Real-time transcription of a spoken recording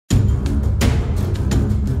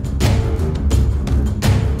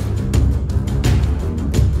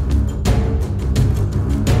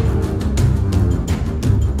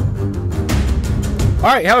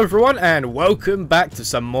Alright, hello everyone, and welcome back to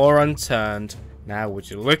some more Unturned. Now, would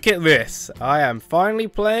you look at this? I am finally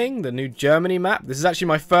playing the new Germany map. This is actually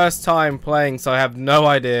my first time playing, so I have no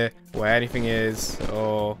idea where anything is,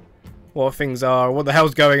 or what things are, or what the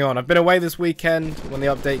hell's going on. I've been away this weekend when the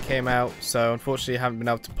update came out, so unfortunately I haven't been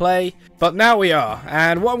able to play. But now we are,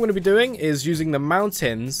 and what I'm going to be doing is using the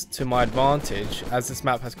mountains to my advantage, as this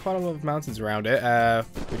map has quite a lot of mountains around it,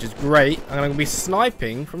 which is great. I'm going to be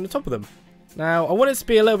sniping from the top of them. Now, I want it to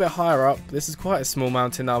be a little bit higher up. This is quite a small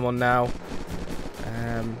mountain that I'm on now.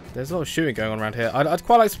 There's a lot of shooting going on around here. I'd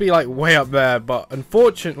quite like to be like way up there, but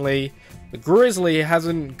unfortunately, the grizzly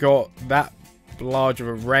hasn't got that large of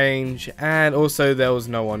a range, and also there was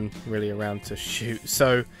no one really around to shoot.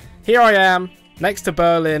 So here I am, next to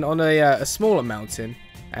Berlin on a smaller mountain,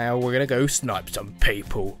 and we're gonna go snipe some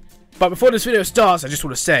people. But before this video starts, I just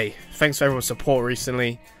want to say thanks for everyone's support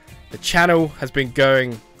recently. The channel has been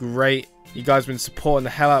going great. You guys have been supporting the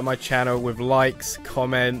hell out of my channel with likes,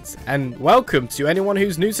 comments, and welcome to anyone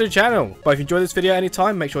who's new to the channel. But if you enjoyed this video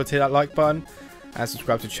anytime, make sure to hit that like button and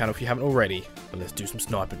subscribe to the channel if you haven't already. But let's do some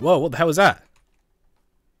sniping. Whoa, what the hell is that?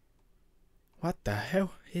 What the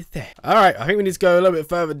hell is that? Alright, I think we need to go a little bit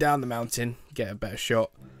further down the mountain, get a better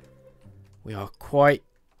shot. We are quite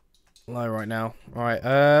low right now. Alright,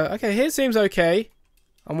 okay, here seems okay.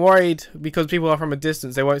 I'm worried because people are from a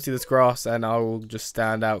distance, they won't see this grass, and I will just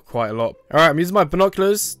stand out quite a lot. Alright, I'm using my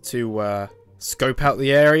binoculars to scope out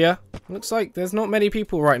the area. Looks like there's not many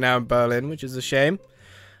people right now in Berlin, which is a shame.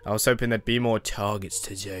 I was hoping there'd be more targets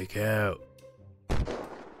to take out.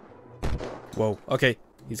 Whoa, okay,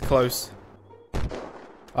 he's close.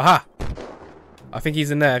 Aha! I think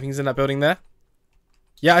he's in there. I think he's in that building there.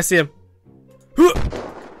 Yeah, I see him.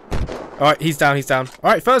 Alright, he's down, he's down.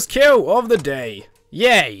 Alright, first kill of the day.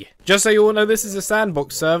 Yay! Just so you all know, this is a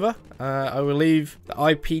sandbox server. I will leave the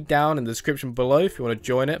IP down in the description below if you want to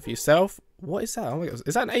join it for yourself. What is that? Oh my God.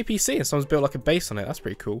 Is that an APC and someone's built like a base on it? That's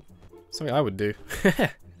pretty cool. Something I would do.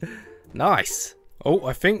 Nice. Oh,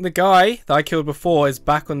 I think the guy that I killed before is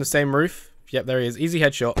back on the same roof. Yep, there he is. Easy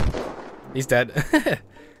headshot. He's dead.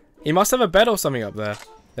 He must have a bed or something up there.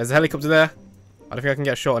 There's a helicopter there. I don't think I can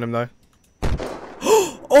get a shot on him though.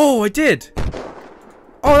 Oh, I did!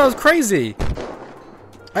 Oh, that was crazy!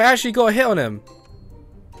 I actually got a hit on him.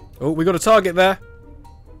 Oh, we got a target there.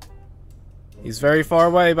 He's very far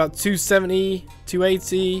away, about 270,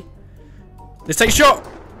 280. Let's take a shot!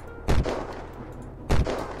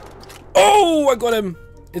 Oh, I got him!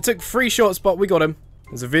 It took 3 shots, but we got him.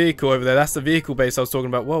 There's a vehicle over there. That's the vehicle base I was talking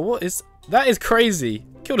about. Whoa, what is... That is crazy.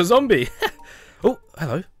 Killed a zombie. Oh,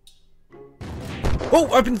 hello. Oh,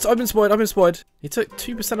 I've been spotted. I've been spotted. He took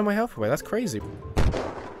 2% of my health away. That's crazy.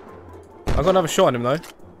 I got another shot on him, though.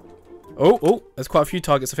 Oh, there's quite a few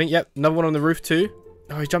targets, I think. Yep, another one on the roof, too.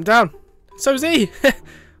 Oh, he jumped down. So's he.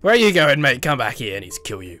 Where are you going, mate? Come back here. I need to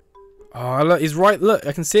kill you. Oh, look, he's right. Look,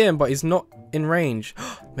 I can see him, but he's not in range.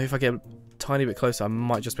 Maybe if I get a tiny bit closer, I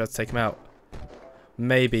might just be able to take him out.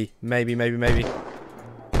 Maybe.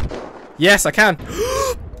 Yes, I can.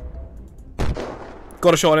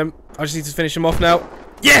 Got a shot on him. I just need to finish him off now.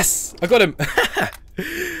 Yes! I got him.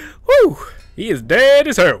 Woo! He is dead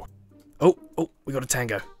as hell. Oh, we got a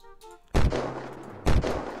tango.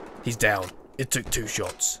 He's down. It took 2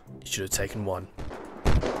 shots. He should have taken 1.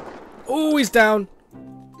 Oh, he's down.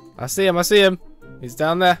 I see him. He's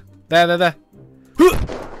down there. There.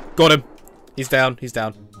 Got him. He's down.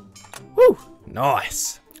 Woo!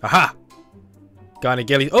 Nice. Aha! Guy in a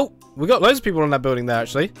ghillie. Oh, we got loads of people on that building there,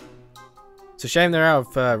 actually. It's a shame they're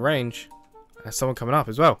out of range. There's someone coming up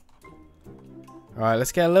as well. Alright,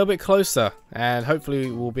 let's get a little bit closer, and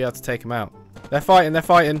hopefully we'll be able to take them out. They're fighting.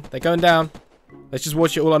 They're going down. Let's just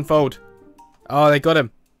watch it all unfold. Oh, they got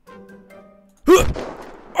him.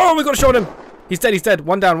 Oh, we got a shot on him. He's dead.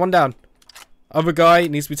 One down. Other guy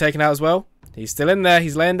needs to be taken out as well. He's still in there.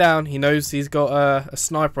 He's laying down. He knows he's got a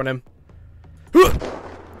sniper on him.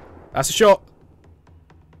 That's a shot.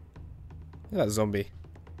 Look at that zombie.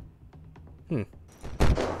 I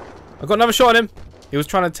got another shot on him. He was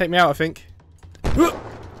trying to take me out, I think.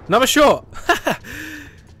 Another shot.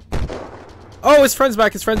 Oh, his friend's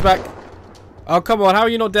back. Oh, come on. How are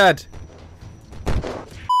you not dead?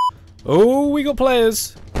 Oh, we got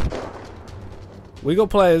players.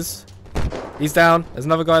 He's down. There's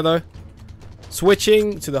another guy, though.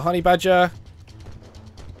 Switching to the honey badger.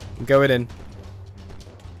 I'm going in.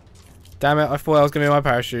 Damn it. I thought that was going to be my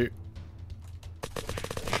parachute.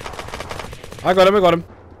 I got him.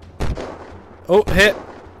 Oh, hit.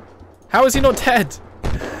 How is he not dead?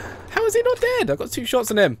 I got 2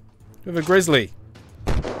 shots on him. With a grizzly.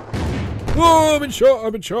 Whoa, I've been shot. I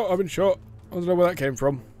don't know where that came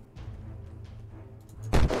from.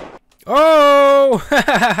 Oh!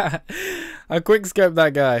 I quick scoped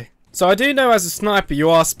that guy. So I do know as a sniper you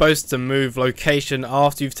are supposed to move location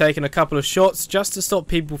after you've taken a couple of shots just to stop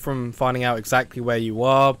people from finding out exactly where you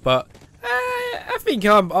are, but I think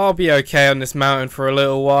I'll be okay on this mountain for a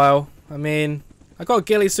little while. I mean, I got a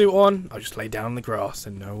ghillie suit on, I'll just lay down in the grass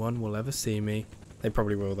and no one will ever see me. They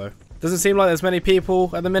probably will though. Doesn't seem like there's many people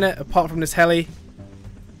at the minute apart from this heli.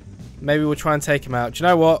 Maybe we'll try and take him out. Do you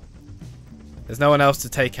know what? There's no one else to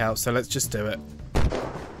take out, so let's just do it.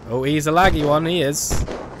 Oh, he's a laggy one, he is.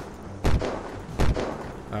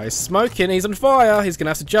 Oh, he's smoking, he's on fire, he's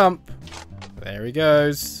gonna have to jump. There he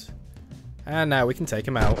goes. And now we can take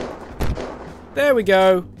him out. There we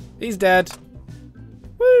go. He's dead.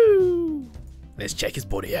 Woo! Let's check his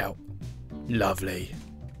body out. Lovely.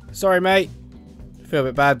 Sorry, mate. I feel a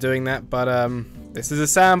bit bad doing that, but this is a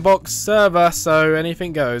sandbox server, so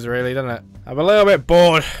anything goes, really, doesn't it? I'm a little bit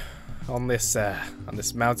bored on this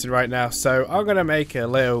mountain right now, so I'm gonna make a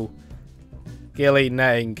little ghillie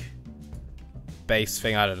netting base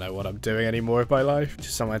thing. I don't know what I'm doing anymore with my life.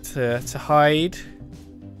 Just somewhere to hide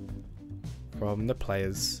from the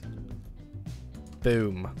players.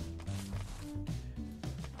 Boom.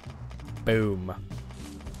 Boom.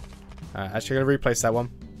 Actually, I'm gonna replace that one.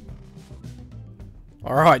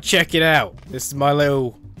 Alright, check it out. This is my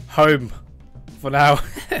little home for now.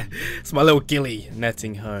 It's my little ghillie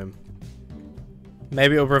netting home.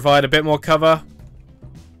 Maybe it'll provide a bit more cover.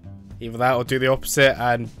 Either that or do the opposite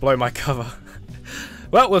and blow my cover.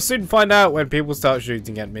 Well, we'll soon find out when people start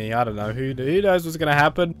shooting at me. I don't know. Who knows what's going to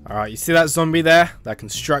happen? Alright, you see that zombie there? That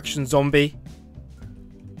construction zombie?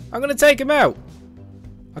 I'm going to take him out.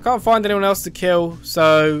 I can't find anyone else to kill,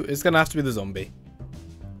 so it's going to have to be the zombie.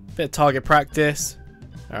 Bit of target practice.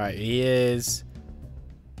 Alright, he is...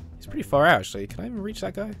 He's pretty far out, actually. Can I even reach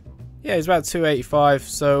that guy? Yeah, he's about 285,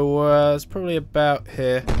 so it's probably about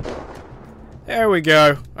here. There we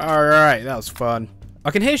go. Alright, that was fun. I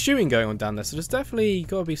can hear shooting going on down there, so there's definitely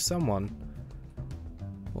got to be someone.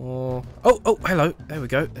 Or... Oh, hello. There we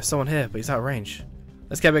go. There's someone here, but he's out of range.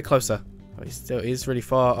 Let's get a bit closer. Oh, he's really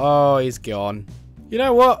far. Oh, he's gone. You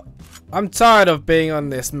know what? I'm tired of being on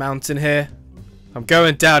this mountain here. I'm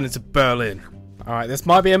going down into Berlin. Alright, this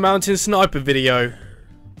might be a mountain sniper video.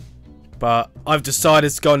 But I've decided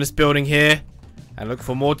to go in this building here and look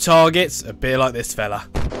for more targets, a bit like this fella.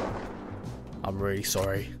 I'm really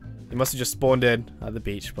sorry. He must have just spawned in at the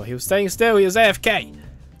beach, but he was staying still, he was AFK.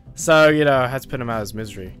 So, you know, I had to put him out of his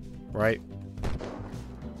misery, right?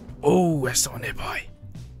 Oh, there's someone nearby.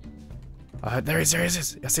 There he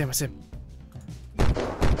is. I see him.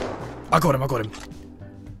 I got him.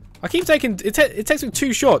 I keep taking, it takes me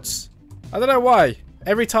 2 shots. I don't know why.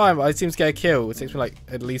 Every time I seem to get a kill, it takes me like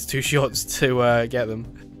at least 2 shots to get them.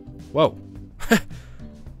 Whoa.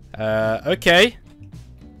 Okay.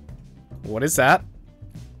 What is that?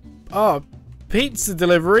 Oh, pizza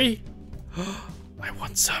delivery. I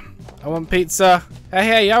want some. I want pizza.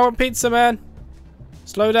 Hey, I want pizza, man.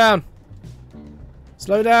 Slow down.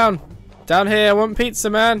 Down here, I want pizza,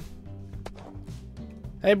 man.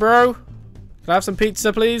 Hey, bro. Can I have some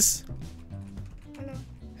pizza, please? Hello.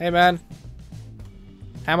 Hey, man.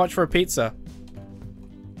 How much for a pizza?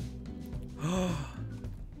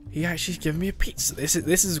 He actually gave me a pizza. This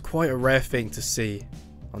is quite a rare thing to see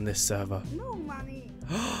on this server. No money.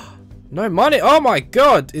 No money? Oh my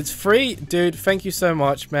god! It's free? Dude, thank you so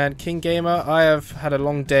much, man. King Gamer, I have had a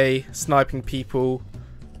long day sniping people.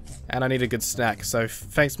 And I need a good snack. So,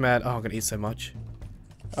 thanks, man. Oh, I'm gonna eat so much.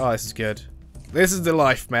 Oh, this is good. This is the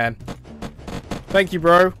life, man. Thank you,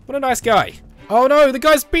 bro. What a nice guy. Oh no, the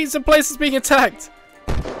guy's pizza place is being attacked.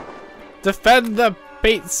 Defend the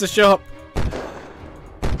pizza shop.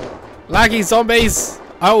 Laggy zombies.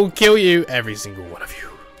 I will kill you, every single one of you.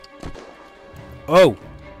 Oh,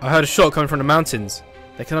 I heard a shot coming from the mountains.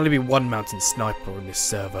 There can only be one mountain sniper on this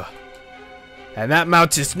server. And that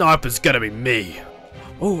mountain sniper's gonna be me.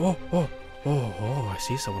 Oh, I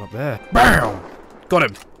see someone up there. BAM! Got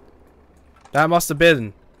him. That must have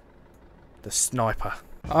been the sniper.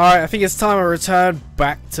 Alright, I think it's time I return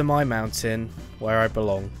back to my mountain where I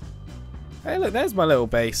belong. Hey, look, there's my little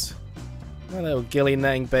base. My little ghillie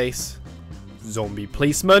netting base. Zombie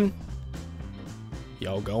policeman.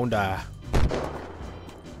 Y'all gonna die.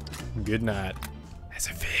 Good night. There's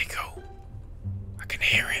a vehicle. I can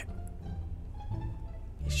hear it.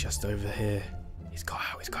 He's just over here. He's got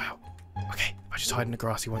out. Okay, if I just hide in the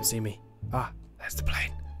grass, he won't see me. Ah, there's the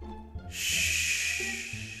plane.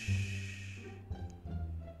 Shh.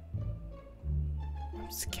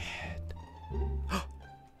 I'm scared.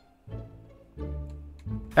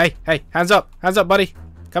 Hey, hands up, buddy.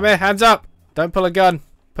 Come here, hands up. Don't pull a gun.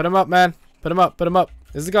 Put him up, man. Put him up.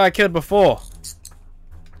 This is the guy I killed before.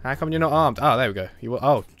 How come you're not armed? Oh, there we go. You were,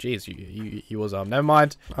 oh, jeez, you was armed. Never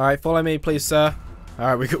mind. All right, follow me, please, sir.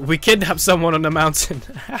 All right, we kidnapped someone on the mountain.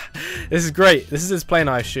 This is great. This is his plane,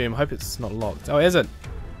 I assume. Hope it's not locked. Oh, it isn't.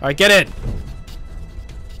 All right, get in.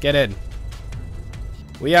 Get in.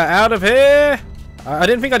 We are out of here. I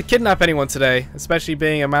didn't think I'd kidnap anyone today, especially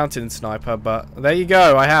being a mountain sniper, but there you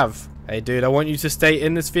go. I have. Hey, dude, I want you to stay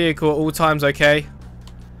in this vehicle at all times, okay?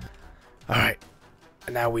 All right.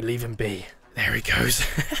 And now we leave him be. There he goes.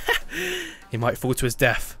 He might fall to his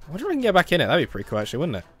death. I wonder if I can get back in it. That'd be pretty cool, actually,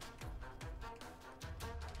 wouldn't it?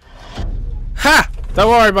 Ha! Don't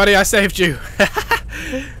worry, buddy. I saved you.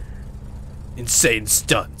 Insane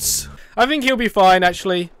stunts. I think he'll be fine,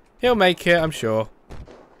 actually. He'll make it, I'm sure.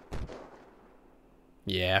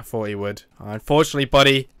 Yeah, I thought he would. Unfortunately,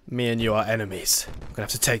 buddy, me and you are enemies. I'm gonna have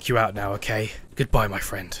to take you out now, okay? Goodbye, my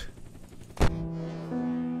friend.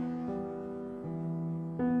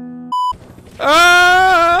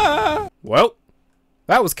 Ah! Well,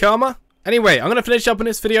 that was karma. Anyway, I'm going to finish up on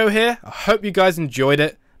this video here. I hope you guys enjoyed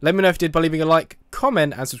it. Let me know if you did by leaving a like,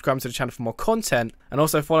 comment, and subscribe to the channel for more content. And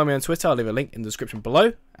also follow me on Twitter. I'll leave a link in the description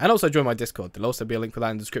below. And also join my Discord. There'll also be a link for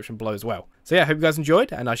that in the description below as well. So yeah, I hope you guys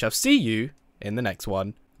enjoyed, and I shall see you in the next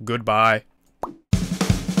one. Goodbye.